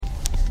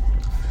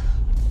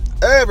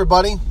Hey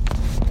everybody,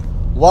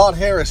 Walt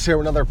Harris here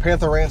with another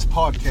Panther Rants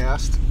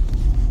podcast.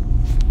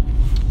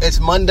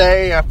 It's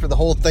Monday after the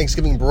whole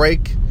Thanksgiving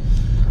break.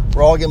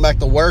 We're all getting back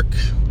to work,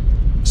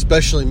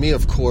 especially me,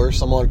 of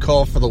course. I'm on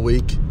call for the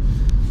week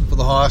for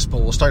the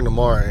hospital. Well, starting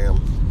tomorrow I am.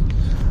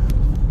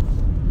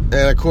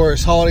 And of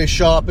course, holiday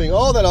shopping,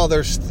 all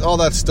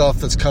that stuff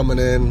that's coming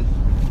in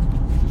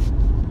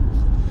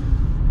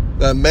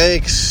that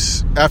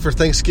makes after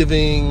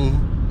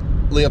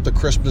Thanksgiving leading up to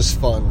Christmas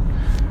fun.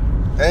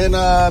 And,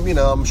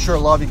 I'm sure a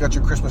lot of you got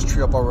your Christmas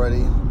tree up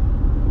already.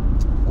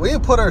 We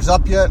didn't put ours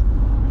up yet.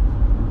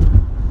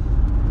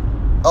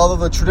 Although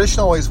the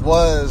tradition always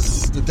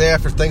was the day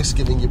after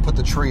Thanksgiving, you put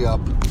the tree up.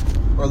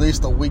 Or at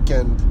least the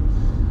weekend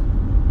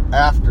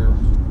after.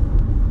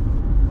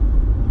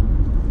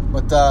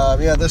 But,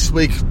 this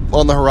week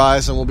on the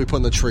horizon, we'll be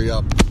putting the tree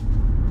up.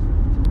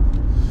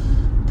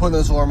 Putting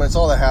those ornaments,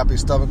 all that happy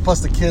stuff. And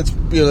plus the kids,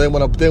 they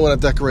want to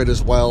decorate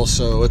as well.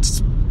 So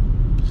it's...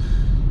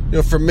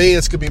 for me,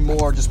 it's going to be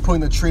more just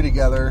putting the tree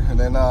together and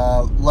then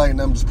letting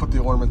them just put the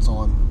ornaments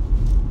on.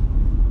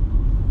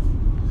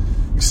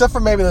 Except for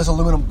maybe those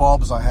aluminum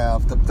bulbs I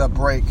have that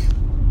break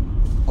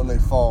when they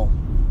fall.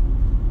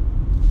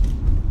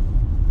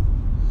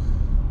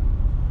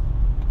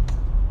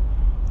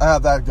 I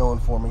have that going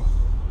for me.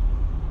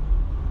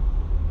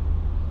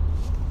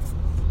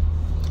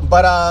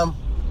 But,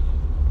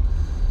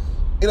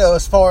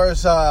 as far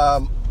as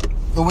the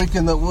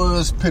weekend that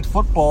was Pitt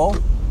football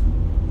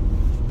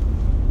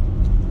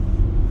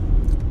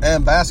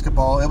and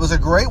basketball, it was a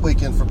great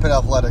weekend for Pitt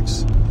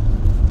Athletics.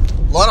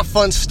 A lot of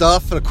fun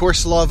stuff, and of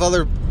course a lot of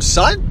other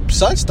side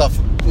stuff,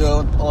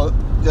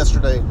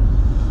 yesterday,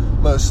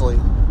 mostly.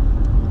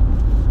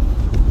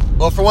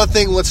 Well, for one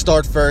thing, let's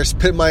start first.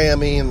 Pitt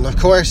Miami, and of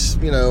course,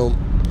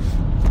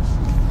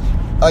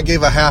 I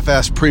gave a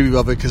half-assed preview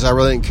of it because I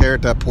really didn't care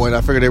at that point.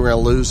 I figured they were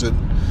going to lose it.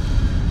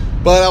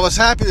 But I was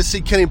happy to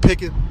see Kenny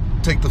Pickett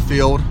take the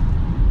field.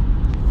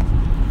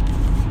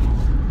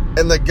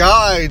 And the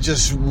guy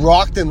just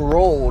rocked and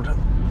rolled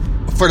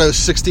for those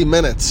 60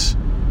 minutes.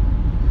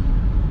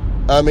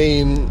 I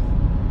mean,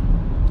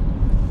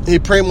 he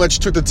pretty much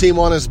took the team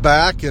on his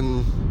back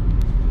and,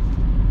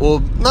 well,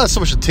 not so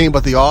much the team,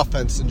 but the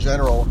offense in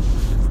general.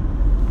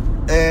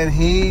 And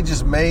he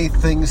just made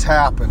things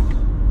happen.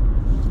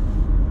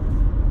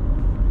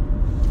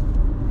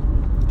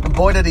 And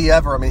boy, did he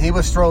ever. I mean, he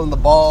was throwing the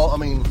ball,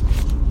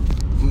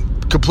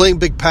 completing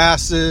big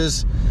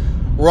passes,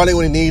 running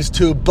when he needs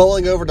to,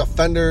 bowling over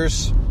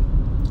defenders.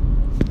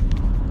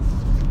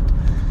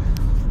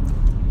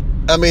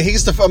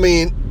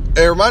 It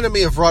reminded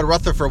me of Rod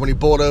Rutherford when he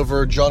bowled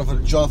over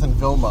Jonathan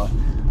Vilma,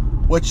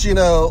 which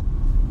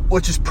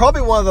is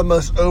probably one of the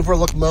most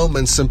overlooked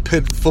moments in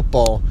Pitt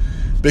football,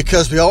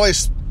 because we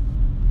always,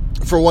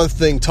 for one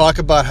thing, talk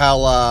about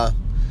how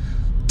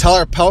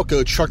Tyler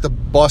Palko trucked the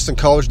Boston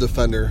College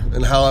defender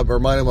and how it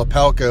reminded him of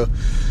Palko.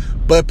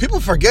 But people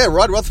forget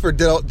Rod Rutherford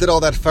did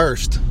all that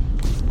first.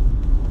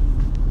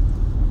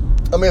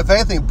 If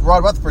anything,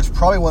 Rod Rutherford's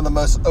probably one of the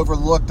most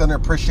overlooked,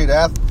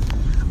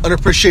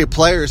 underappreciated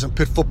players in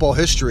Pitt football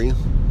history.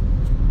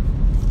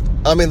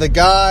 The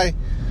guy,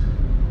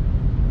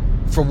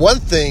 for one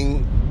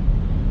thing,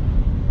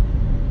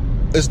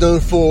 is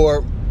known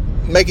for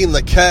making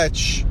the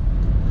catch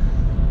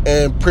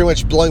and pretty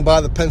much blowing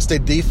by the Penn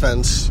State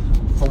defense,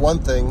 for one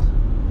thing.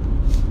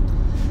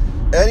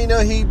 And,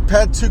 he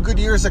had 2 good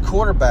years at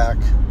quarterback.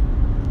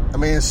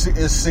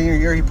 His senior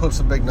year, he put up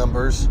some big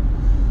numbers.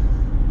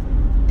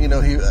 He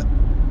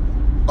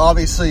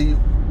obviously,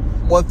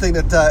 one thing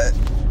that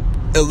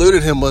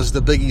eluded him was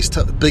the Big East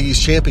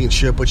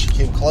championship, which he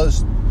came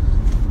close,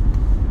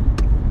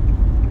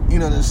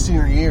 in his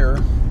senior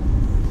year.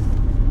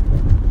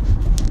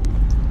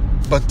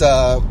 But,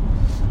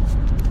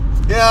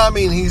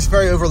 he's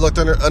very overlooked,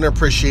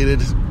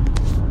 underappreciated.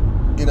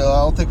 I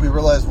don't think we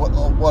realize what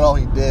all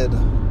he did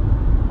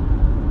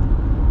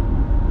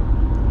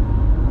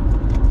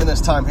in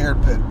his time here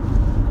at Pitt.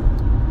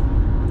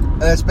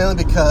 And it's mainly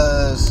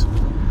because,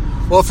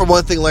 well, for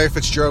one thing, Larry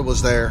Fitzgerald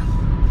was there.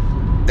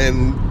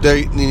 And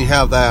you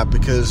have that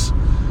because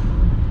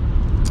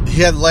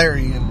he had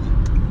Larry, and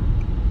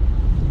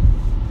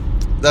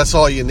that's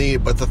all you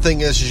need. But the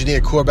thing is you need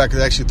a quarterback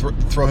that actually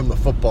throw him the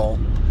football.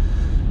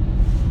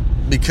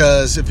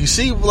 Because if you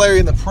see Larry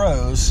in the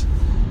pros,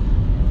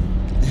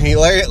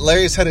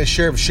 Larry's had his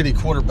share of shitty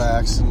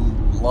quarterbacks,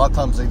 and a lot of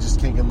times they just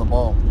can't get him the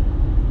ball.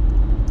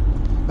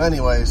 But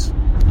anyways,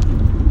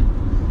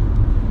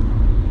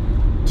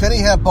 Kenny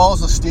had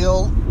balls of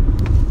steel,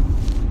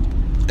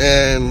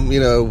 and,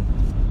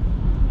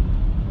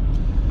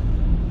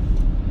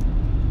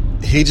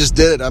 he just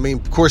did it.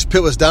 Of course,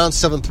 Pitt was down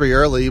 7-3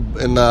 early,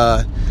 and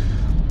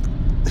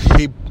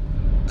he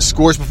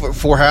scores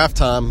before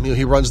halftime.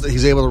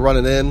 He's able to run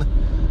it in.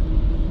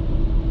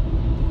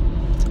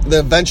 And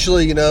then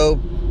eventually,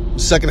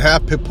 second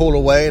half, Pitt pulled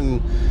away, and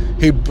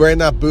he ran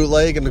that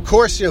bootleg. And of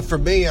course, for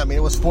me,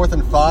 it was 4th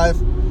and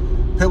 5.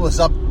 Pitt was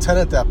up 10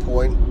 at that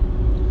point.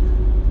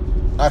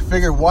 I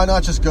figured, why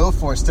not just go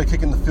for it instead of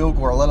kicking the field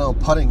goal or let him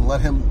putting,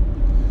 let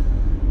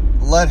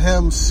let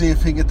him see if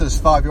he can get those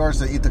 5 yards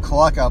to eat the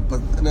clock out.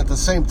 And at the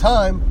same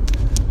time,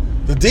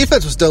 the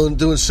defense was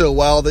doing so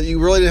well that you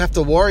really didn't have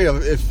to worry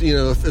if they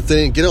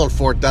didn't get on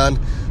fourth down.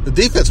 The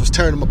defense was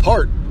tearing them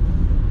apart.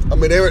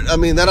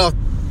 That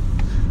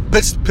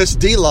Pitt's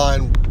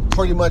D-line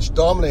pretty much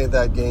dominated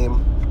that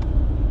game.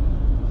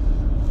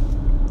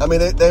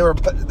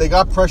 They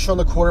got pressure on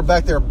the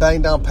quarterback. They were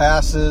banging down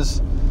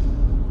passes.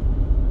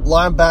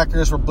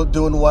 Linebackers were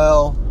doing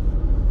well.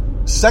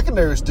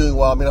 Secondary was doing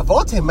well.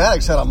 Avonte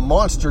Maddox had a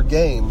monster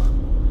game.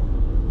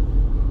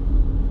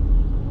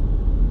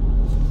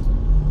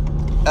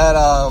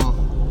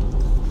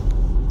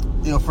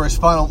 For his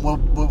final,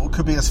 what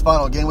could be his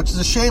final game, which is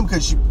a shame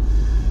because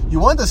you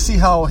wanted to see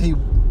you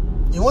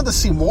wanted to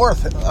see more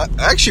of him.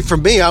 Actually, for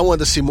me, I wanted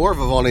to see more of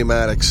Avonte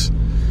Maddox.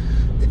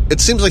 It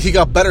seems like he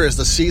got better as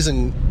the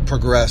season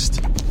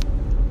progressed.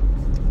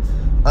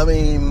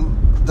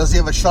 Does he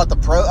have a shot to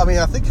pro?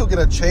 I think he'll get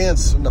a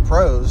chance in the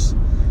pros.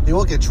 He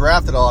won't get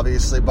drafted,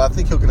 obviously, but I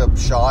think he'll get a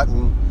shot,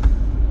 and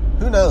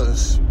who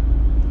knows?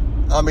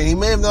 He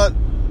may have not.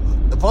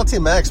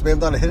 Avonte Maddox may have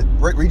not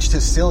reached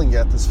his ceiling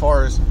yet as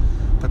far as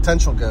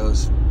potential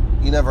goes.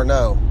 You never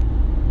know.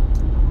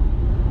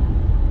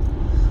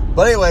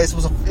 But anyways, it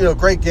was a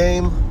great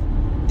game.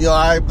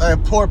 I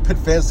implore Pitt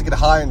fans to get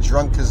high and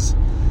drunk because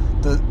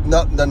to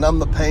numb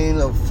the pain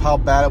of how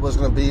bad it was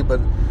going to be. But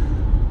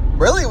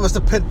really, it was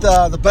the Pitt.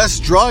 The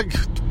best drug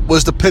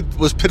was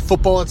Pitt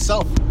football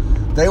itself.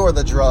 They were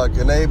the drug,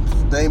 and they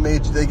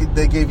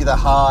gave you the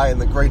high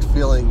and the great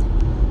feeling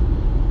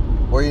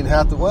where you didn't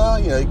have to. Well,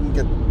 you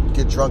can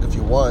get drunk if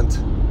you want,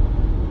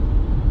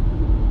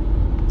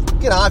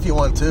 get high if you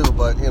want to,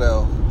 but you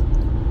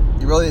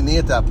really didn't need it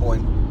at that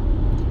point.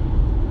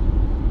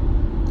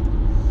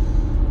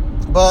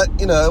 But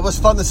it was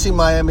fun to see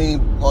Miami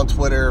on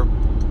Twitter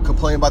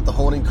complain about the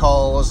holding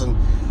calls, and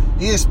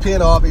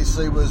ESPN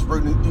obviously was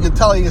rooting. You could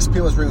tell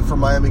ESPN was rooting for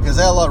Miami because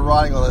they had a lot of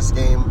riding on this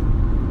game.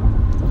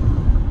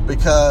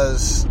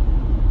 Because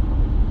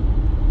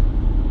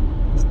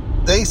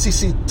the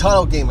ACC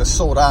title game is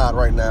sold out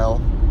right now,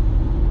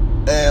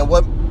 and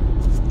what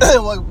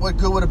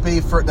good would it be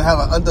to have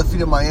an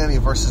undefeated Miami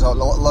versus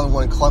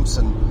 11-1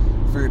 Clemson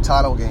for your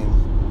title game?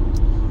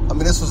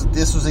 This was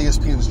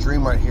ESPN's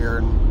dream right here,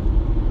 and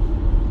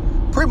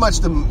pretty much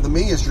the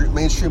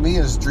mainstream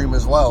media's dream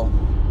as well.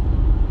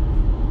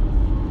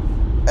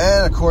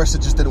 And of course,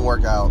 it just didn't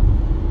work out.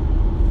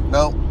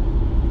 No,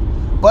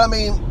 but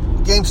the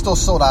game's still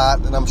sold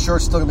out, and I'm sure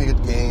it's still going to be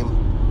a good game.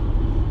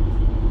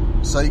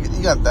 So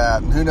you got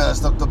that, and who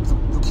knows? The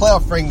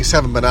playoff rankings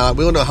haven't been out.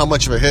 We don't know how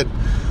much of a hit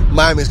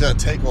Miami's going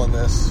to take on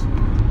this.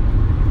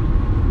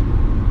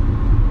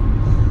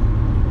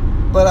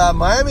 But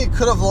Miami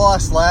could have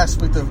lost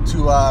last week to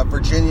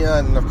Virginia,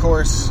 and of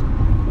course,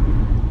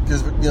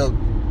 because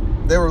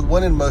they were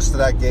winning most of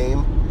that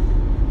game,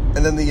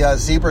 and then the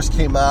Zebras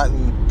came out,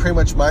 and pretty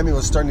much Miami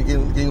was starting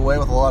to get away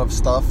with a lot of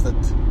stuff that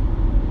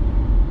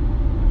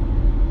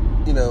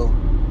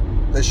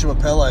they should have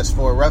been penalized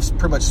for. Refs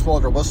pretty much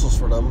swallowed their whistles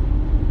for them.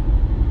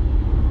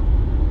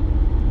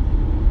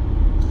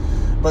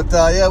 But,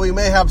 we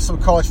may have some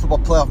college football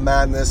playoff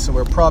madness, and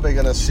we're probably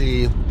going to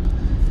see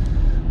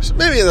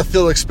maybe the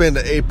field expand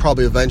to 8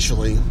 probably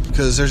eventually,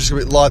 because there's just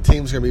going to be a lot of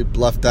teams going to be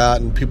left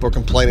out, and people are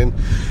complaining.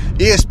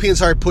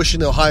 ESPN's already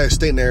pushing the Ohio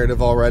State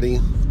narrative already.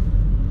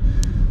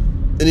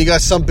 And you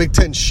got some Big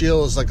Ten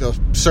shills, like a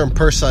certain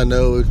person I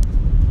know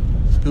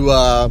who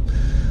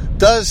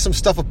does some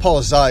stuff with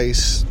Paul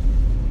Zeiss.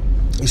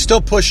 He's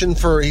still pushing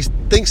he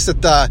thinks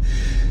that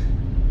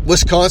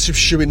Wisconsin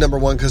should be number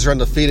 1 because they're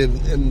undefeated.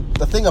 And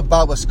the thing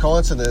about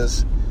Wisconsin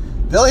is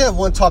they only have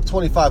one top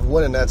 25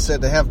 win, and that's it.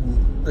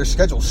 Their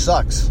schedule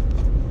sucks.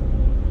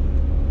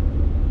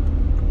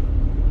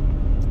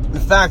 In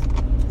fact,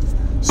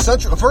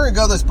 if we're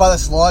going to go by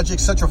this logic,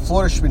 Central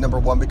Florida should be number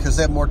 1 because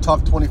they have more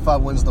top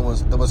 25 wins than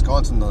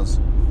Wisconsin does.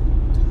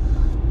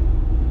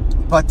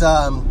 But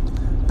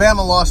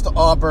Bama lost to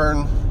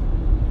Auburn.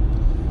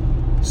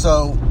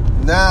 So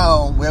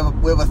now we have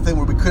a thing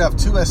where we could have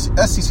 2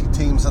 SEC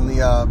teams in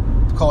the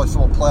college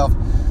football playoff.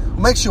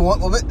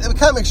 It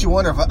kind of makes you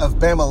wonder if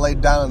Bama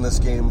laid down in this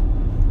game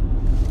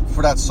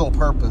for that sole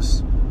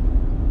purpose.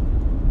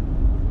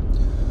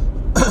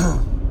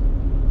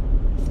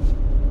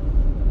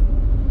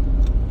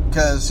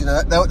 Because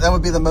that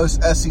would be the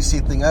most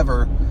SEC thing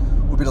ever,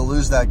 would be to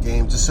lose that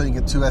game just so you can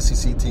get 2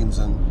 SEC teams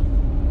in.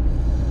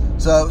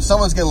 So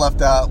someone's getting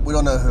left out. We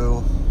don't know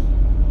who.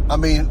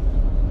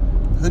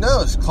 Who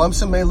knows?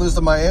 Clemson may lose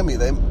to Miami.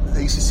 The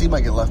ACC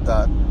might get left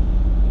out,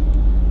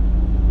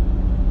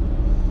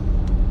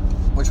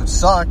 which would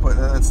suck, but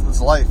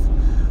it's life.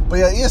 But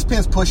yeah,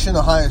 ESPN's pushing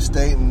Ohio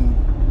State,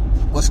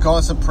 and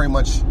Wisconsin pretty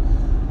much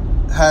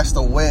has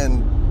to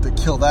win to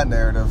kill that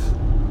narrative.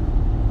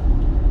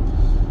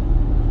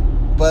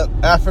 But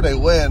after they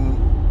win,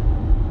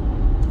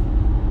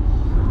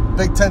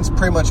 Big Ten's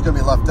pretty much going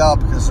to be left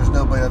out because there's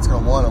nobody that's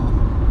going to want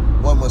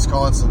them. Won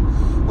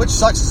Wisconsin, which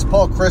sucks because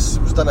Paul Chris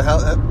has done a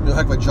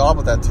heck of a job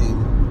with that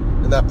team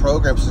and that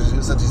program since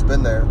he's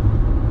been there.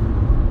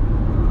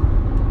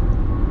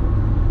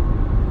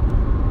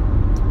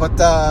 But,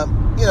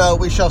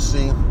 we shall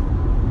see.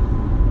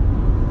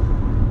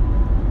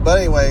 But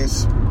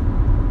anyways,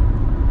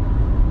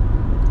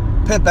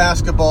 Pitt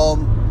basketball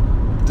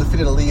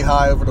defeated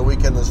Lehigh over the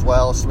weekend as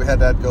well, so we had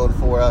that going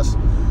for us.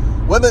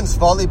 Women's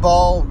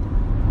volleyball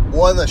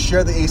won to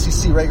share the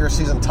ACC regular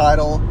season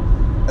title,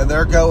 and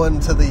they're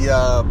going to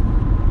the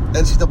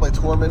NCAA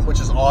tournament, which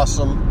is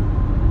awesome.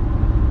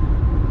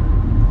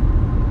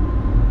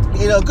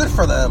 Good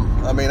for them.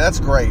 I mean, that's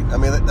great.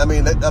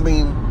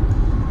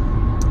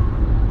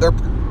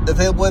 If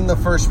they win the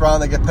first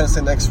round, they get Penn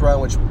State next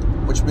round,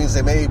 which means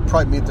they may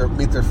probably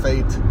meet their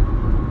fate.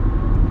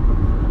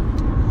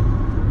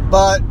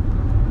 But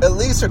at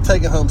least they're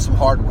taking home some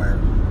hardware,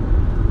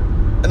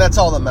 and that's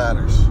all that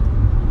matters.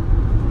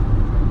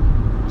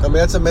 I mean,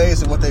 that's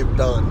amazing what they've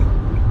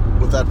done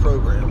with that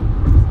program.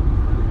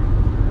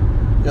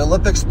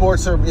 Olympic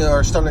sports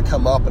are starting to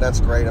come up, and that's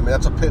great. I mean,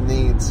 that's what Pitt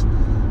needs,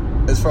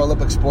 is for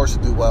Olympic sports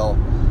to do well.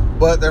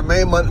 But their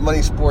main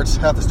money sports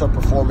have to start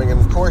performing, and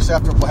of course,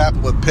 after what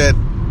happened with Pitt,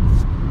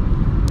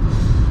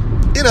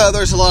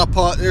 there's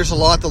a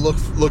lot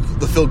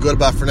to feel good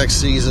about for next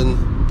season.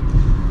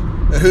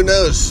 And who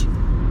knows?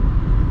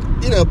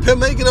 Pitt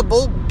may get a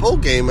bowl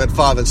game at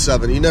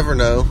 5-7. You never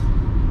know.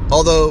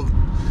 Although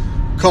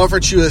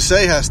Conference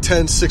USA has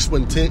 10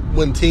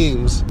 6-win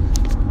teams,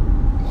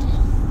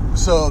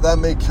 so that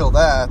may kill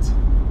that.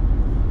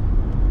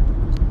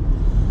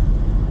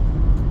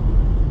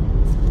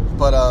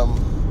 But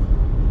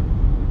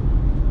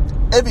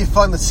it'd be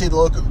fun to see the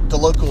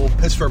local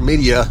Pittsburgh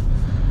media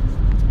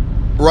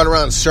run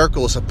around in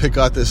circles to pick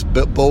out this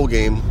bowl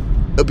game.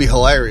 It'd be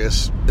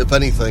hilarious, if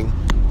anything.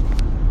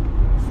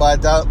 But I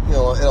doubt,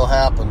 it'll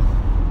happen.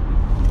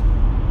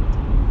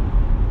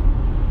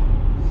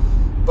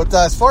 But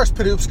as far as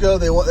Pitt hoops go,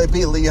 they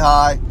beat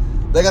Lehigh.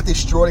 They got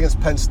destroyed against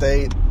Penn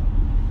State.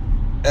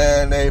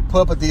 And they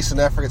put up a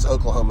decent effort against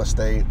Oklahoma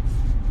State.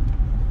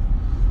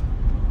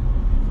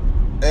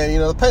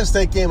 And, the Penn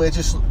State game, it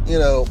just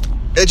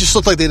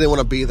looked like they didn't want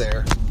to be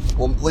there.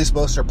 Well, at least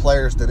most of their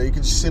players did. You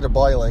could just see their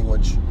body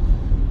language.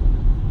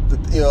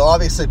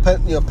 Obviously,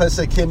 Penn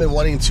State came in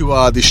wanting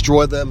to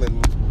destroy them,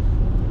 and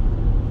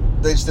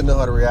they just didn't know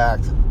how to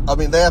react. I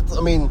mean,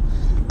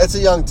 it's a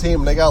young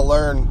team, and they got to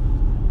learn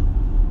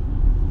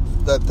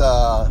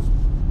that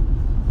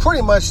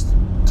pretty much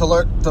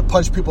to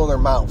punch people in their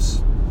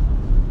mouths.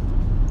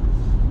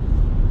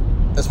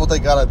 That's what they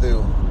got to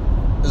do,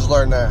 is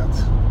learn that.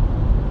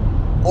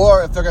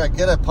 Or if they're going to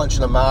get a punch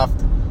in the mouth,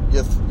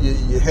 you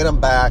hit them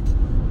back,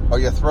 or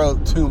you throw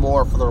two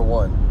more for their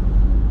one.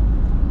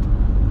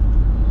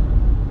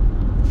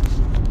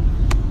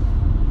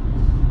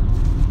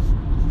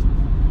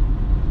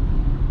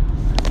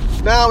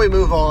 Now we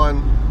move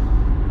on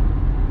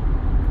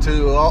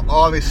to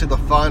obviously the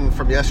fun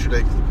from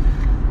yesterday.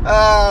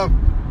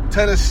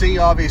 Tennessee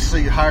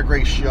obviously hired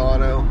Greg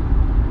Schiano,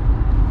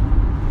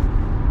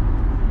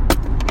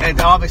 and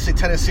obviously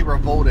Tennessee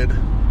revolted.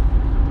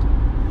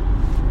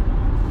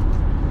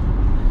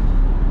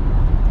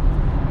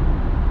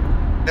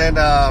 And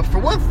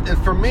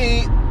for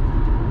me,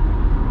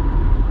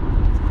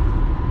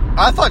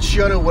 I thought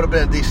Schiano would have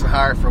been a decent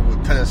hire for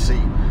Tennessee.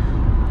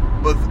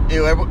 But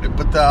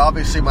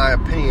obviously my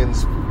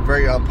opinion's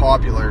very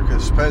unpopular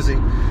because supposedly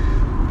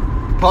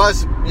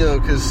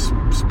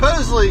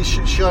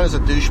Shion's a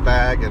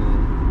douchebag,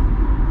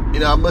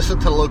 and I'm listening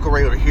to the local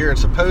radio here, and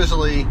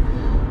supposedly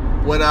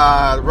when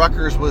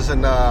Rutgers was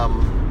in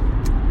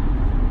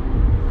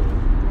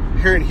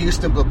here in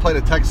Houston to play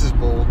the Texas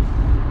Bowl,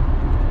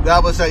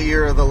 that was that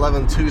year of the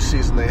 11-2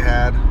 season they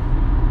had.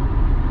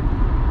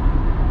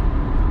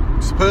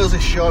 Supposedly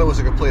Shiano was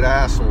a complete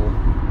asshole,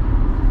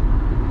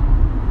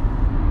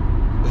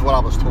 is what I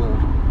was told.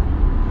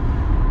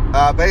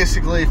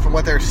 Basically, from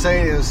what they're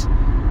saying is,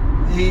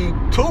 he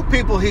told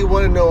people he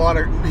wanted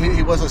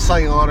he wasn't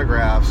signing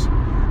autographs,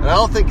 and I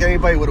don't think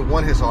anybody would have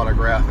won his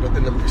autograph,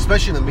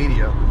 especially in the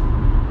media.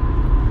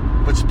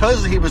 But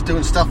supposedly he was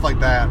doing stuff like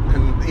that,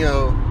 and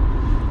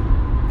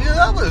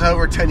that was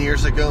over 10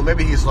 years ago.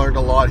 Maybe he's learned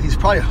a lot. He's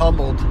probably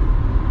humbled.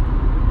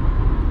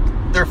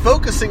 They're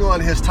focusing on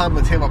his time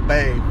in Tampa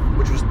Bay,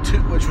 which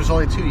was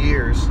only 2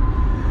 years,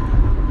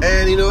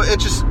 and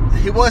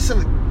he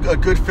wasn't a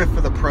good fit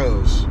for the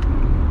pros.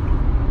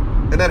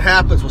 And that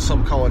happens with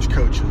some college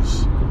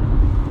coaches.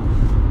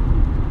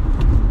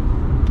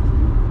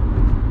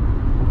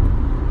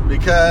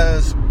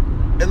 Because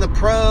in the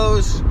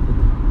pros,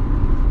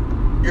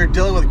 you're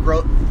dealing with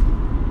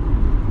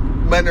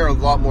men are a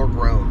lot more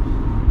grown.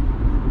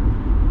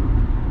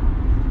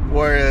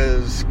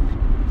 Whereas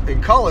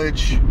in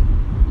college,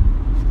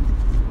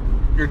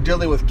 you're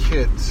dealing with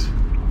kids.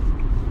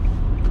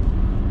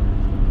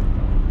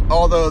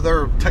 Although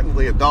they're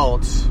technically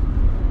adults.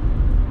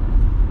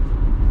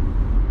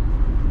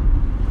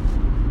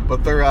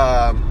 But they're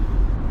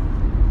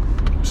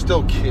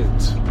still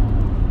kids,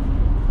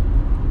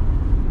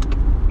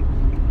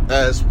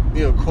 as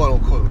quote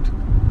unquote.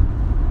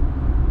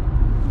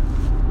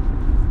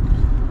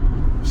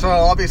 So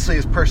obviously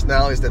his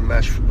personalities didn't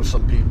mesh with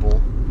some people.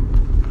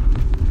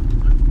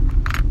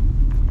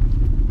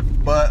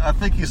 But I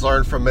think he's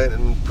learned from it,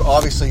 and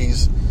obviously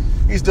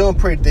he's doing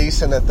pretty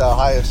decent at the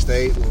Ohio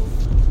State.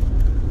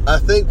 And I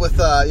think with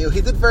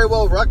he did very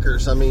well at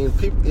Rutgers. I mean,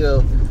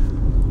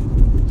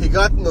 he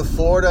got into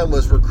Florida and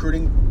was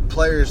recruiting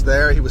players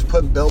there. He was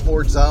putting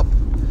billboards up,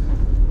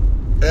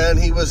 and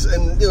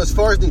as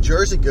far as New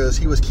Jersey goes,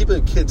 he was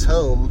keeping kids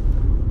home.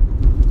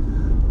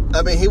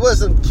 I mean, he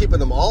wasn't keeping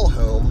them all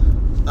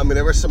home. I mean,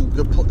 there were some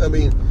good.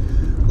 A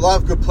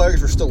lot of good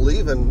players were still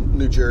leaving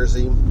New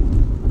Jersey,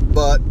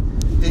 but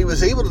he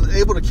was able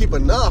to keep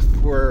enough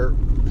where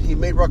he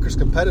made Rutgers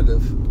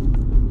competitive.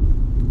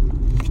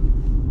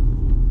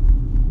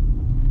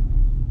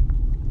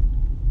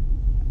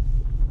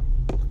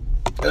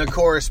 And of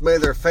course,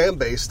 made their fan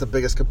base the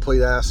biggest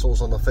complete assholes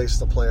on the face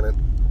of the planet.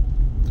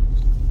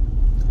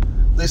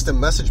 At least in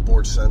message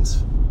board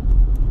sense.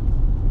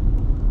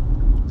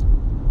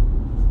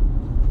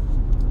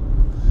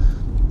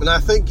 And I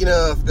think,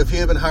 if he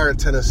had been hired at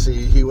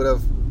Tennessee, he would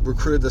have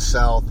recruited the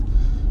South.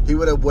 He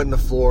would have went to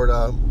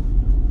Florida.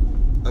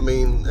 I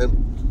mean,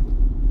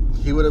 and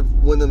he would have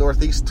won the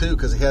Northeast too,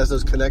 because he has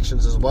those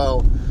connections as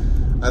well.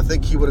 I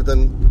think he would have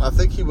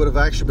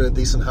actually been a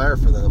decent hire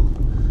for them.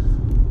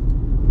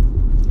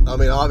 I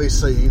mean,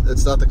 obviously,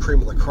 it's not the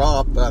cream of the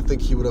crop, but I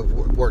think he would have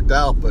worked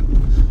out. But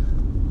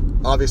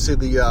obviously,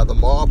 the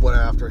mob went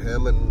after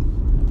him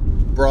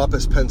and brought up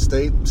his Penn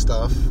State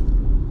stuff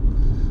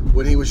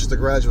when he was just a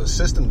graduate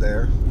assistant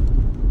there.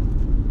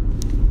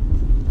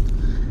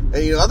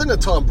 And, other than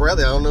Tom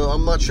Bradley, I don't know,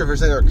 I'm not sure if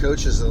there's any other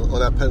coaches on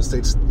that Penn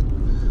State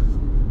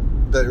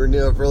that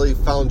have really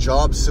found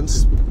jobs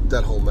since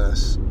that whole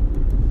mess.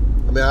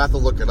 I mean, I have to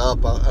look it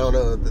up. I don't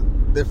know.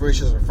 The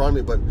information is in front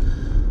of me, but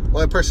the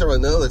only person I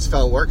really know that's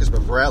found work has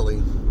been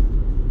Bradley.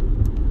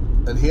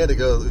 And he had to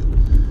go, he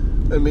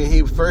had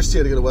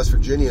to go to West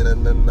Virginia,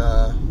 and then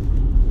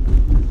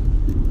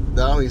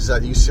now he's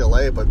at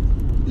UCLA, but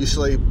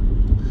UCLA,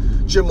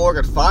 Jim Moore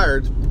got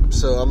fired,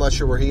 so I'm not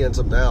sure where he ends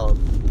up now.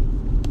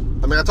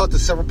 I mean, I talked to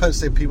several Penn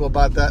State people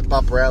about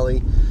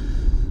Bradley,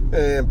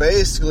 and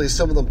basically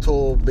some of them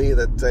told me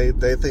that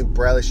they think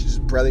Bradley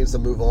needs to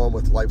move on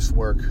with life's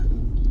work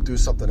and do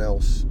something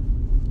else.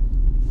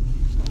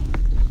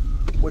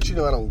 Which, I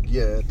don't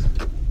get,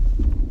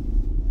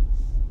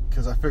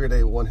 because I figured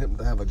they want him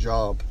to have a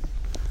job.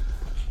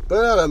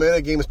 But I don't know, maybe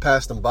that game has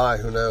passed him by,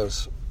 who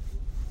knows.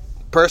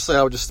 Personally,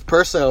 I would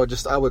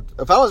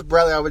if I was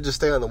Bradley, I would just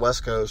stay on the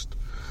West Coast.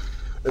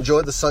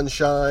 Enjoy the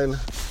sunshine,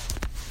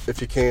 if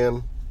you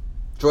can.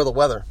 Enjoy the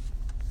weather.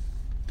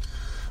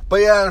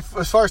 But yeah,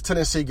 as far as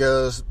Tennessee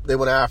goes, they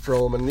went after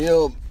him, and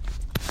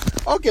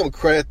I'll give them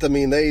credit. I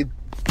mean, they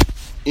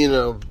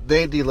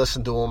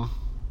de-listened to him.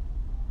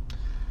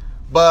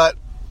 But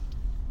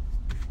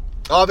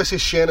obviously,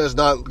 Shanna's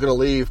not going to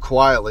leave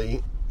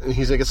quietly, and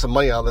he's going to get some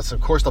money out of this. Of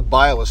course, the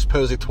buyout was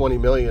supposedly $20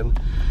 million.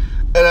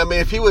 And I mean,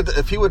 if he would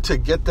to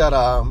get that,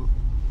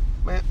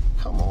 man,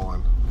 come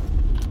on.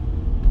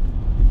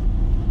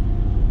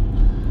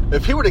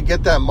 If he were to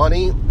get that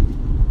money,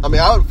 I mean,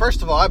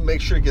 I'd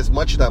make sure to get as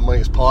much of that money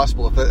as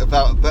possible. If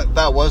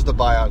that was the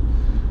buyout,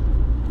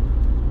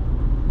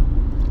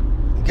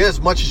 get as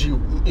much as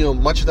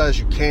much of that as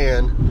you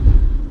can.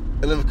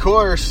 And then, of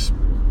course,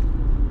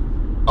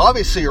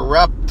 obviously, your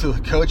rep to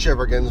coach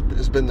ever again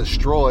has been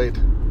destroyed.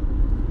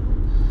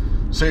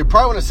 So you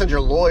probably want to send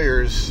your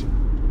lawyers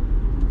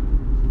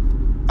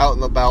out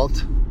and about,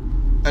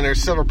 and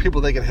there's several people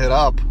they can hit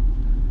up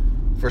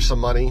for some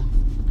money.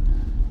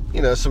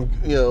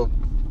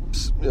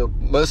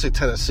 Mostly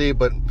Tennessee,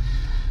 but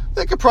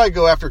they could probably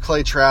go after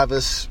Clay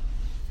Travis,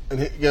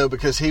 and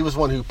because he was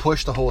one who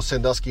pushed the whole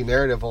Sandusky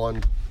narrative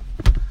on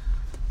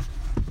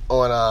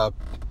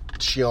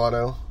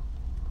Schiano.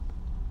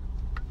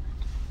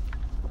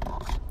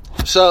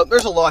 So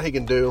there's a lot he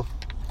can do,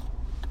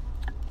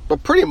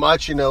 but pretty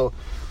much,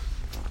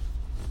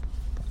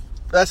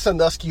 that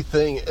Sandusky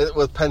thing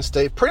with Penn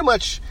State, pretty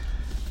much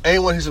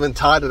anyone who's been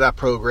tied to that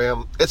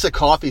program, it's a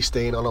coffee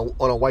stain on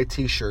a white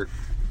T-shirt.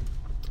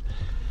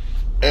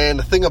 And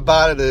the thing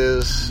about it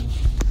is,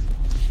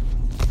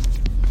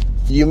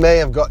 you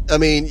may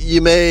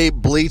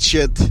bleach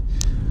it,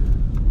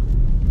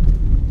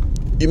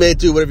 you may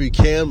do whatever you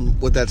can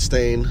with that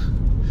stain.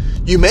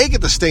 You may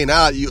get the stain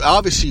out. You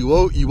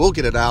will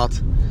get it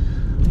out,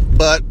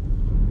 but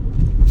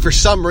for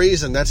some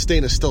reason that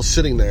stain is still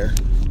sitting there.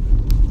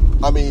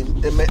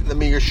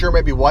 Your shirt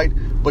may be white,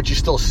 but you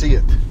still see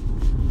it.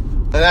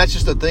 And that's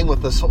just the thing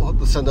with the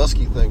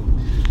Sandusky thing,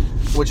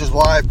 which is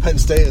why Penn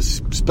State,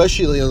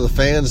 especially the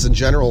fans in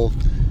general,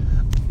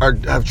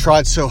 have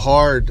tried so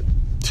hard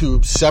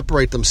to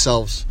separate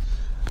themselves.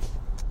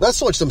 Not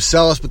so much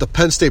themselves, but the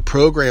Penn State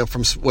program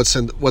from what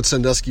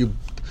Sandusky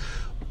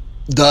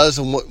does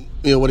and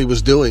what he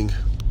was doing.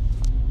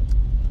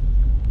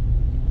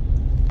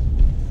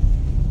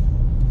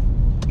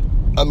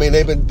 I mean,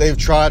 they've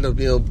tried to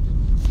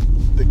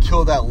to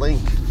kill that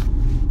link,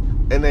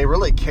 and they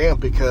really can't,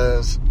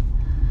 because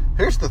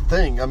here's the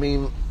thing. I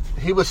mean,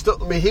 he was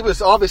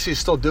obviously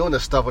still doing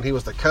this stuff when he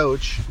was the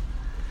coach,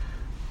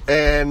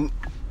 and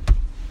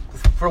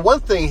for one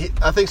thing,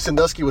 I think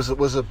Sandusky was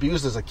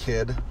abused as a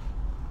kid.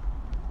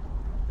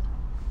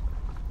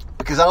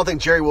 Because I don't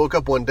think Jerry woke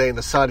up one day and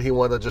decided he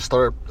wanted to just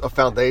start a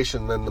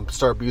foundation and then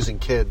start abusing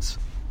kids.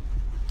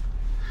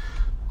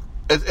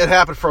 It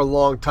happened for a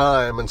long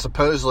time, and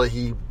supposedly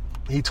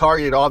he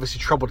targeted obviously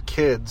troubled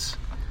kids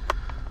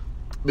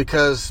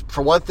because,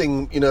 for one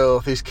thing,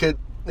 if these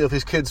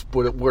kids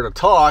were to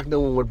talk, no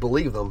one would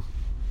believe them.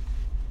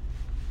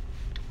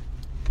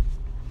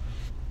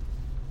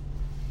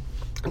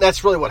 And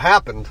that's really what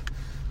happened.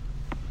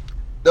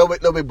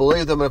 Nobody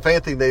believed them. And if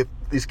anything,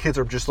 these kids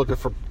are just looking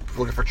for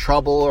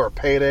trouble or a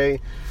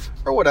payday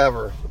or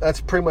whatever.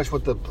 That's pretty much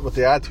what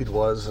the attitude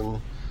was.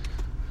 And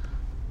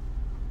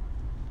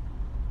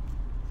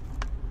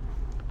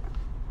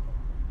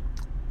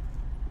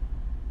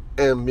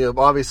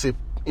obviously,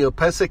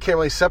 Penn State can't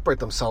really separate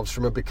themselves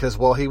from it because,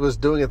 well, he was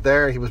doing it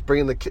there. He was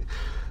bringing the kids.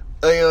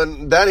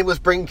 And then he was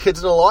bringing kids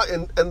in the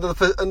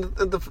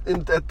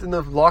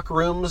locker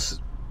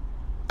rooms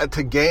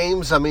to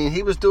games. I mean,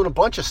 he was doing a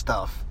bunch of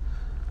stuff.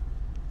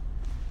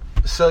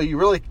 So you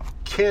really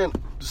can't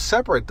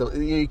separate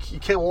them. You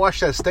can't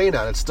wash that stain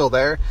out. It's still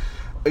there.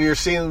 And you're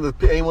seeing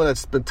that anyone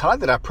that's been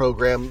tied to that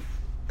program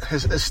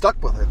is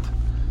stuck with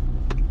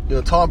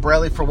it. Tom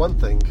Bradley, for one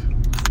thing,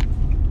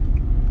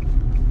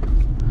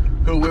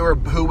 who we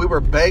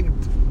were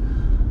begged,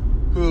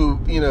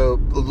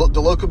 the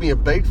local media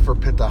begged for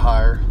Pitt to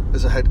hire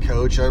as a head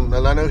coach. And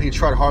I know he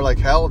tried hard like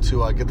hell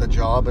to get the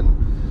job.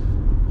 And,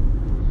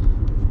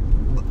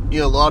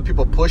 a lot of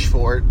people push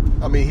for it.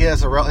 I mean, he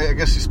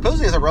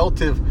supposedly has a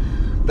relative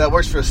that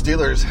works for the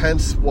Steelers,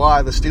 hence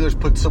why the Steelers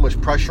put so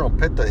much pressure on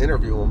Pitt to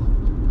interview him.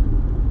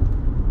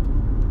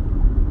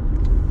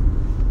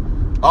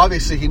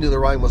 Obviously, he knew the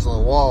writing was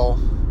on the wall.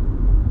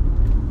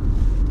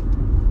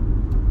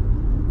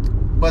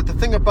 But the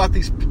thing about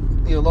these,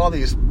 a lot of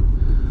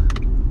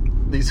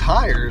these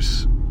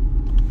hires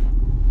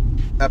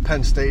at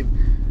Penn State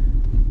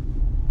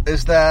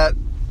is that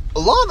a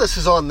lot of this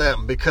is on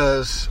them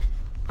because,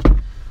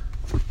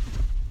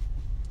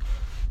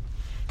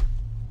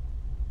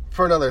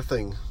 for another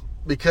thing,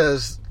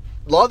 because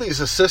a lot of these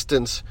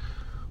assistants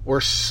were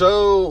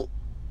so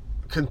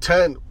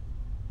content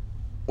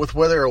with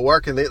where they were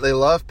working. They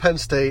love Penn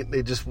State.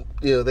 They just,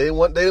 they didn't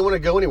want to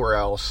go anywhere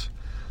else.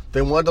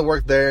 They wanted to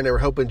work there, and they were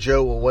hoping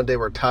Joe will one day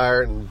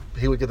retire and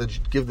he would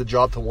give the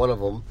job to one of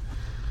them.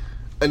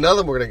 And none of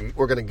them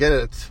were gonna get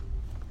it.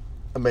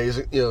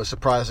 Amazing,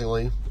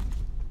 surprisingly.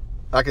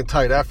 I can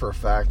tell you that for a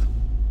fact.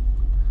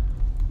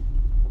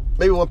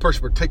 Maybe one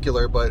person in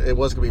particular, but it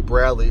was going to be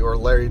Bradley or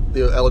Larry,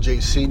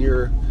 LJ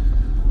Sr.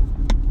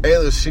 Any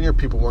of those senior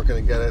people weren't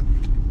going to get it.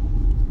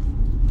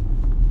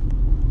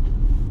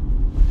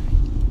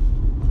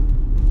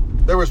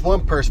 There was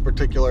one person in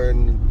particular,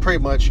 and pretty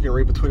much you can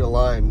read between the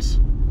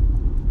lines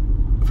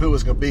of who it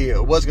was going to be.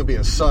 It was going to be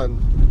his son.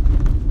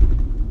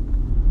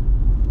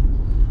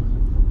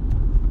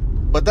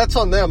 But that's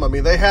on them. I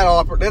mean, they had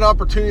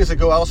opportunities to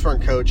go elsewhere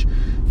and coach.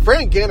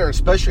 Frank Ganner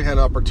especially had an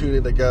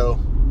opportunity to go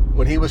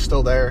when he was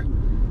still there.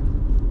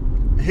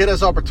 He had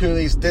his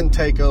opportunities, didn't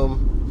take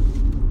them,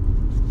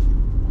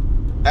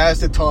 as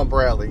did Tom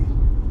Bradley.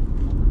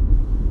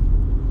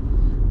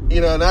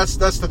 And that's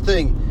the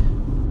thing.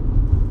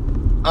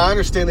 I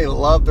understand they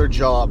love their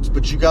jobs,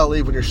 but you got to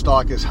leave when your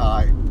stock is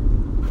high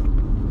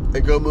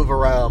and go move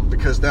around,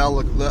 because now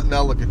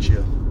look at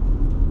you.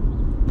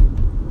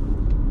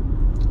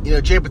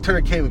 Jay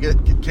Paterno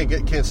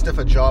can't sniff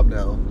a job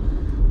now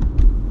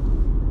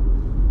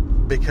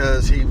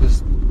because he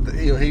was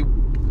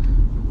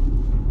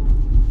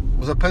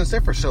at Penn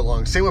State for so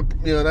long. Same with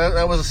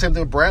that was the same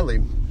thing with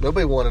Bradley.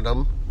 Nobody wanted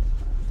him.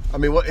 I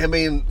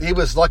mean, he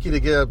was lucky to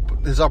get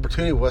his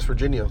opportunity with West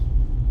Virginia.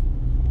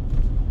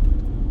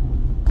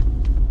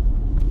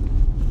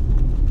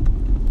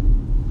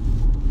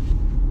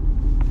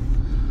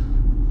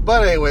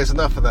 But anyways,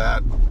 enough of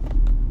that.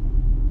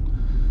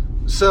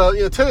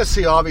 So,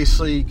 Tennessee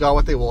obviously got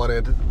what they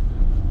wanted.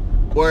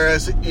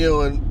 Whereas,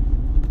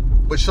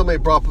 which somebody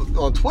brought up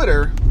on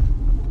Twitter,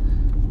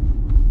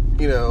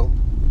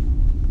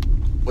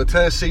 when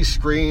Tennessee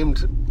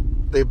screamed,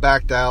 they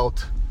backed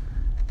out.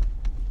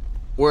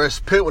 Whereas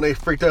Pitt, when they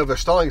freaked out over their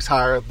Stallings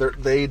hire,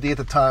 the AD at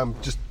the time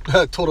just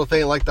told if they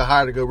didn't like the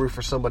hire to go root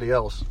for somebody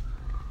else.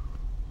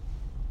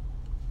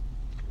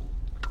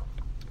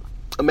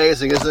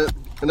 Amazing, isn't it?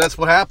 And that's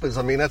what happens.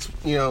 I mean, that's,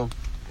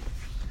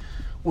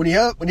 when you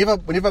have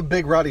a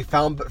big rowdy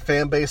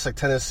fan base like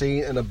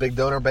Tennessee and a big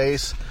donor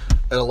base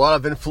and a lot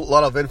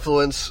of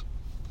influence,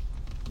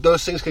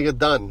 those things can get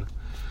done.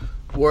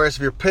 Whereas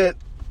if you're Pitt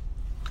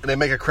and they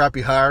make a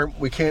crappy hire,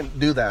 we can't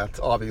do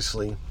that.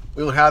 Obviously,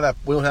 we don't have that.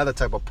 We don't have that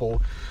type of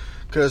pull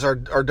because our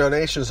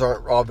donations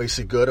aren't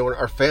obviously good, or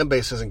our fan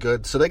base isn't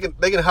good. So they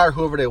can hire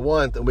whoever they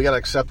want, and we gotta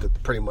accept it.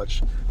 Pretty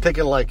much, take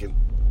it and like it.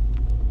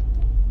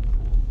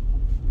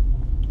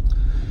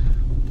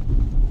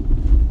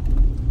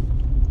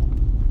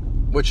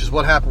 Which is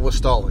what happened with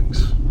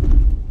Stallings.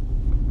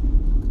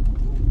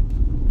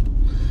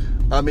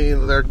 I mean,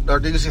 our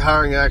Doozy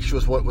hiring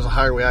actually was a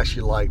hiring we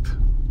actually liked.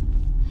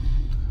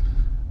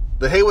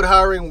 The Haywood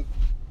hiring,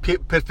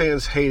 Pitt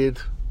fans hated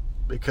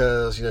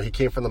because he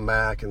came from the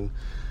MAC, and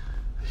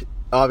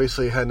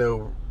obviously had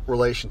no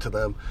relation to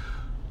them.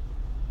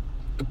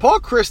 Paul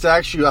Chryst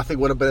actually, I think,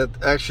 would have been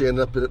ended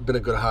up been a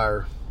good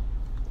hire.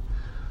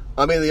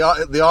 I mean,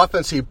 the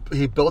offense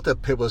he built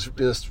at Pitt was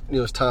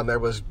his time there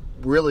was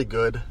really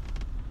good.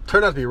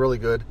 Turned out to be really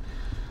good.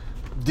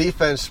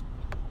 Defense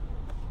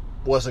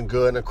wasn't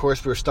good, and of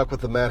course we were stuck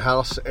with the Matt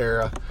House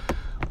era,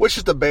 which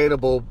is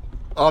debatable.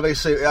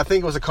 Obviously, I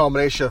think it was a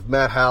combination of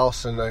Matt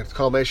House and a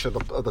combination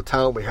of the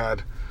talent we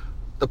had.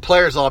 The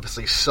players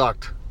obviously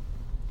sucked,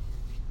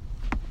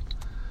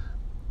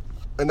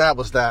 and that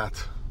was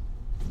that.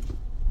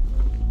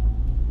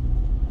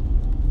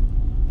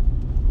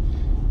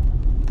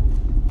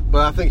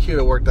 But I think he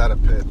would have worked out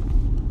at Pitt.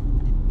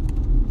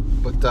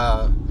 But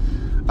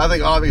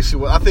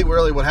I think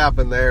really what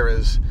happened there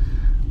is,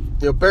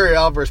 Barry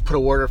Alvarez put a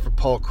word in for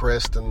Paul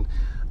Chryst, and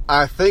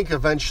I think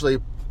eventually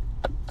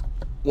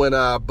when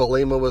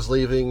Belima was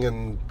leaving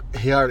and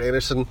he hired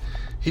Anderson,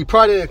 he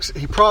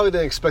probably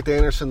didn't expect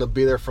Anderson to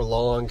be there for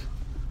long.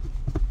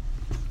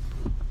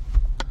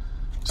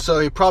 So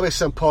he probably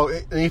sent Paul,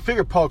 and he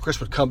figured Paul Chryst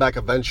would come back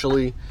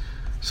eventually.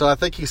 So I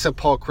think he sent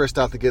Paul Chryst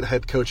out to get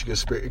head coaching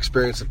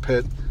experience at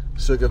Pitt,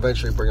 so he could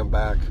eventually bring him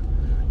back.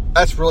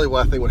 That's really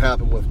what I think would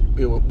happen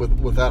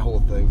with that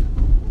whole thing.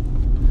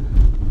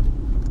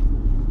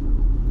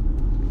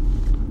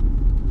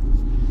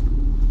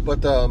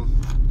 But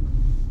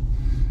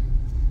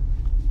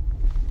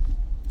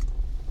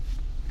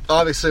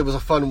obviously it was a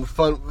fun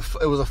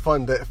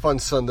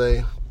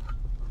Sunday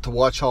to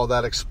watch all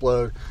that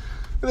explode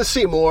and to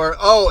see more.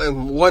 Oh,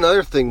 and one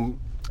other thing,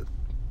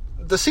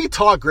 to see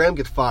Todd Graham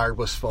get fired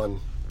was fun.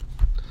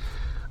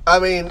 I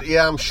mean,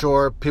 yeah, I'm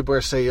sure people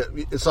are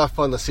saying it's not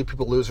fun to see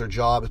people lose their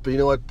jobs, but you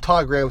know what?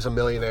 Todd Graham's a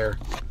millionaire.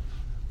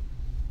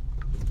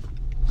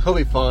 He'll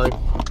be fine.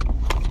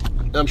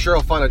 I'm sure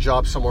he'll find a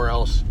job somewhere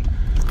else.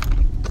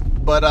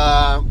 But,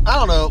 I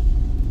don't know.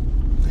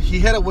 He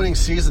had a winning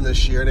season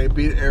this year, and they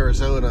beat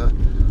Arizona.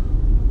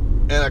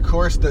 And, of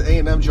course, the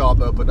A&M job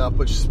opened up,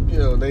 which,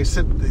 they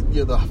said,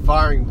 the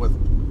firing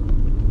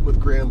with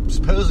Graham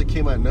supposedly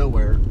came out of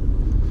nowhere,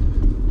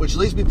 which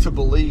leads me to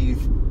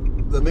believe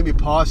that maybe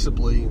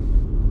possibly,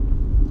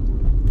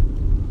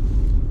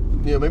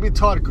 maybe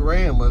Todd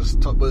Graham was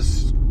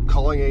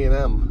calling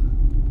A&M.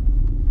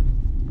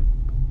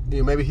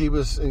 Maybe he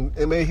was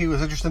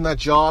interested in that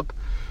job,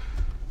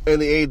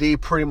 and the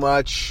AD pretty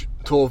much,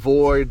 to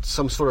avoid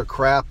some sort of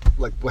crap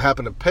like what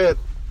happened to Pitt,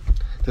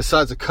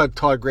 decides to cut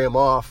Todd Graham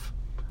off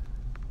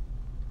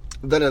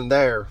then and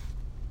there.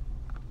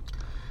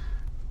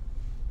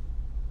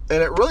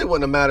 And it really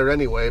wouldn't have mattered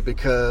anyway,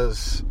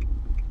 because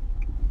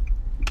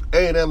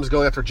A&M's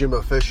going after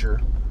Jimbo Fisher.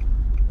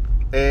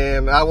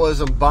 And I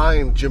wasn't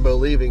buying Jimbo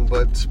leaving,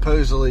 but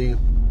supposedly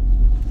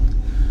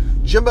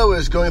Jimbo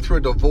is going through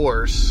a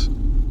divorce,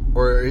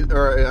 or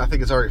I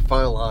think it's already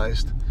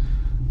finalized,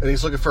 and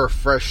he's looking for a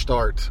fresh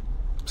start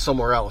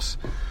somewhere else,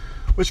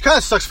 which kind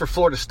of sucks for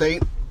Florida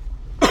State,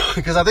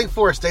 because I think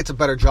Florida State's a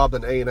better job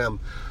than A&M.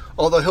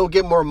 Although he'll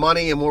get more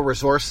money and more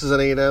resources than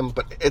A&M,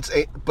 but at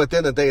the end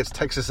of the day, it's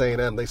Texas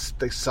A&M. They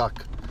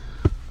suck.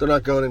 They're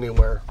not going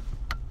anywhere.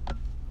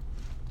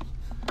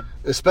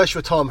 Especially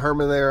with Tom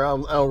Herman there, I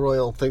really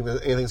don't think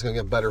that anything's going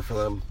to get better for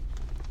them.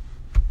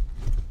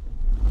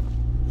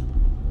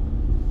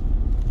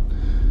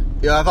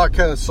 Yeah, I thought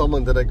Kenneth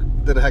Sumlin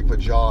did a heck of a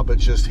job.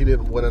 It's just he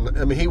didn't win.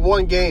 I mean, he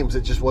won games.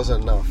 It just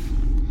wasn't enough.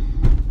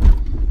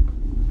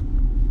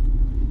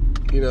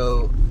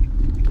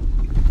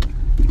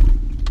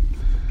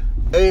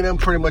 A&M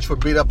pretty much would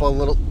beat up on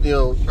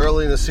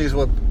early in the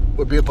season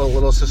would beat up on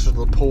Little Sisters of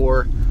the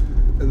Poor.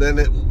 And then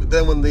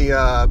when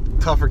the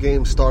tougher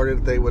games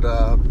started, they would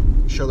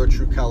show their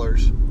true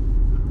colors.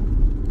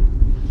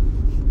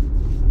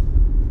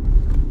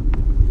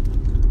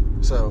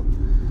 So,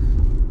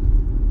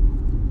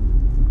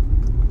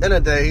 end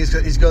of the day,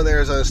 he's going to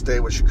Arizona State,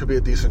 which could be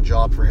a decent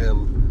job for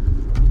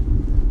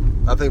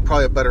him. I think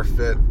probably a better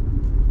fit.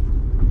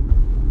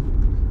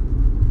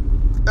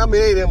 I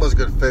mean, A&M was a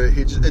good fit.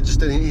 He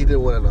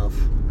didn't win enough.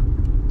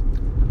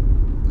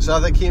 So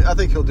I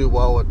think he'll do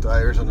well with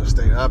Arizona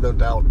State. I have no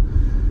doubt.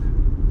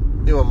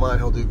 In my mind,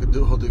 he'll do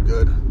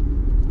good.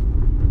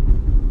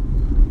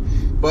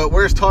 But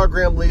where's Todd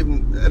Graham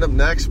end up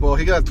next? Well,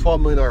 he got a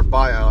 $12 million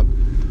buyout,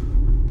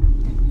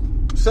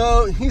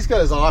 so he's got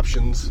his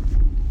options.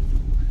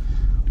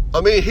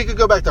 I mean, he could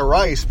go back to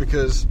Rice,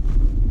 because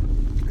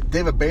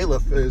David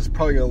Bailiff is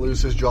probably going to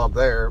lose his job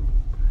there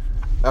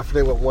after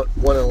they went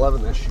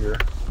 1-11 this year.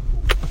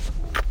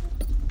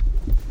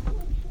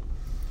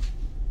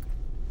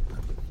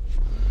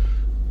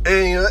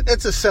 And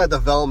it's a sad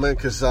development,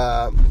 because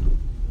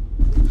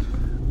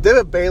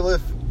David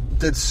Bailiff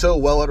did so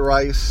well at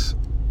Rice,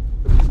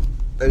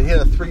 and he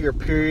had a 3-year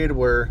period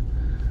where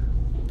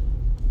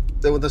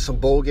they went to some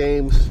bowl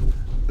games,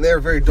 and they were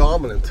very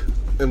dominant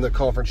in the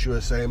Conference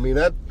USA. I mean,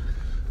 that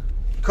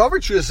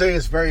Conference USA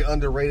is very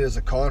underrated as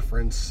a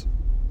conference.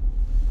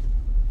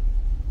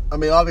 I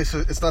mean,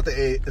 obviously, it's not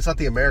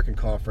the American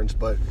Conference,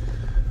 but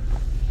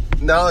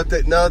now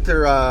that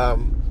their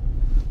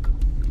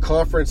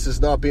conference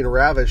is not being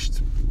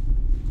ravished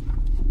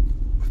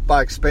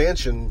by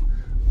expansion,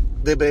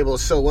 they've been able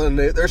to still win.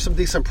 There's some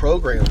decent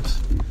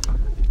programs.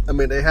 I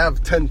mean, they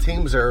have 10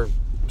 teams that are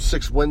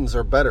 6 wins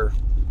or better.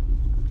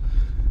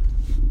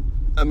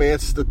 I mean,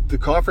 it's the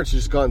conference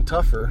has just gone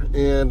tougher.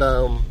 And,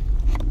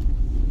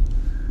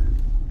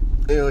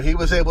 he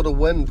was able to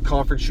win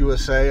Conference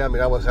USA. I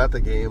mean, I was at the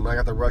game. I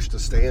got to rush the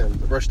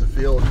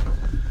field.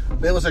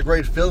 And it was a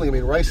great feeling. I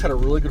mean, Rice had a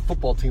really good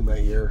football team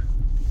that year.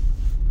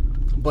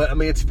 But, I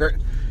mean, it's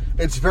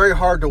very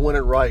hard to win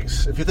at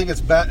Rice. If you think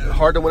it's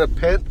hard to win at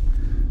Pitt,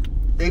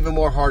 even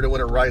more hard to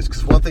win at Rice.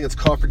 Because one thing, it's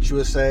Conference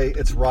USA,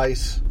 it's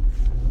Rice.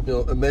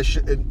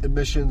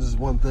 Admissions is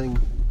one thing.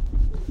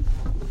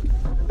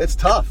 It's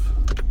tough.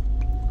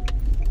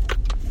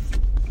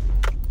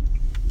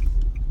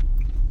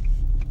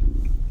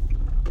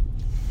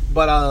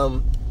 But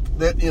after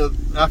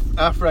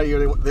that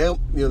year,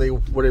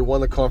 they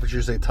won the Conference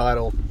USA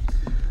title.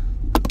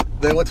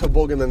 They went to a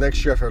bowl game the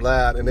next year after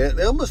that, and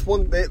they almost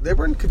won. They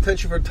were in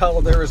contention for a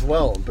title there as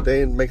well, but they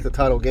didn't make the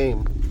title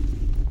game.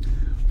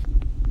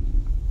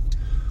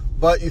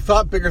 But you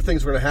thought bigger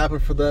things were going to happen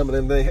for them,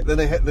 and then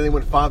they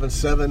went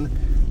 5-7,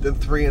 then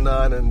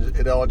 3-9, and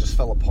it all just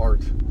fell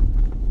apart.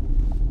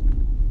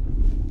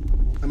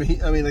 I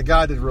mean, the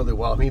guy did really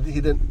well. I mean, he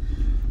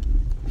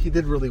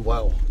did really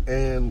well,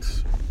 and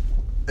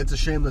it's a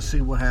shame to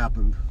see what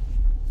happened.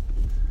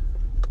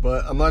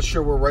 But I'm not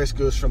sure where Rice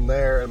goes from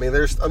there. I mean,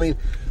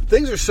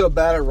 things are so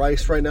bad at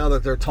Rice right now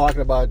that they're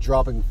talking about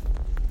dropping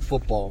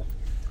football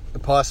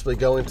and possibly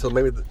going to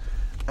maybe,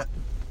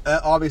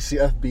 obviously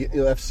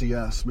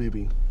FCS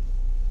maybe.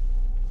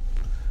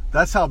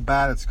 That's how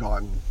bad it's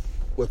gotten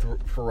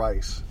for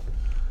Rice,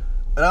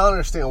 and I don't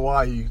understand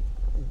why.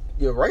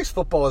 Rice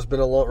football has been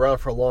around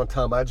for a long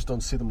time. I just don't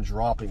see them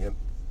dropping it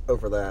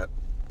over that.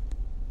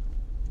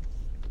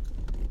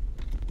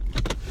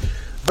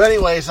 But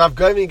anyways, I've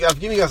given you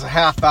guys a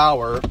half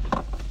hour,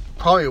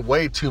 probably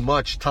way too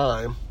much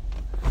time.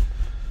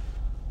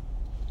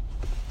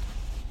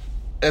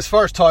 As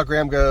far as Todd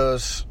Graham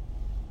goes,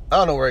 I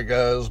don't know where he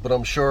goes, but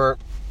I'm sure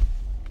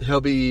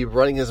he'll be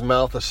running his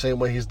mouth the same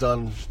way he's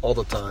done all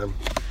the time.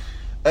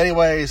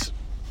 Anyways,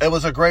 it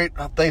was a great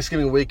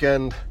Thanksgiving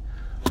weekend.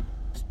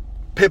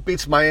 Pitt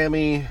beats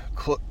Miami.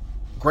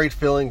 Great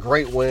feeling,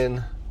 great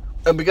win.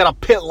 And we got a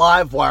Pitt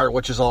live wire,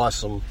 which is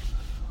awesome.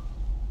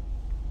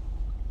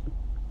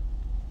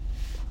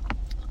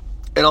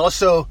 And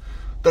also,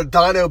 the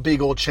Dino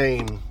Beagle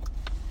chain.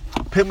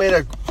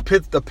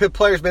 The Pitt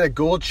players made a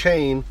gold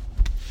chain.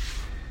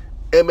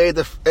 As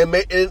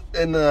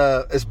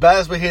bad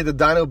as we hated the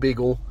Dino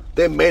Beagle,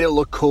 they made it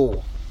look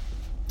cool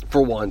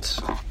for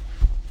once.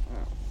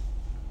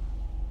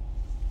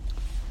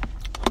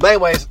 But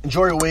anyways,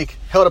 enjoy your week.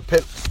 Hail to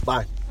Pitt.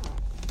 Bye.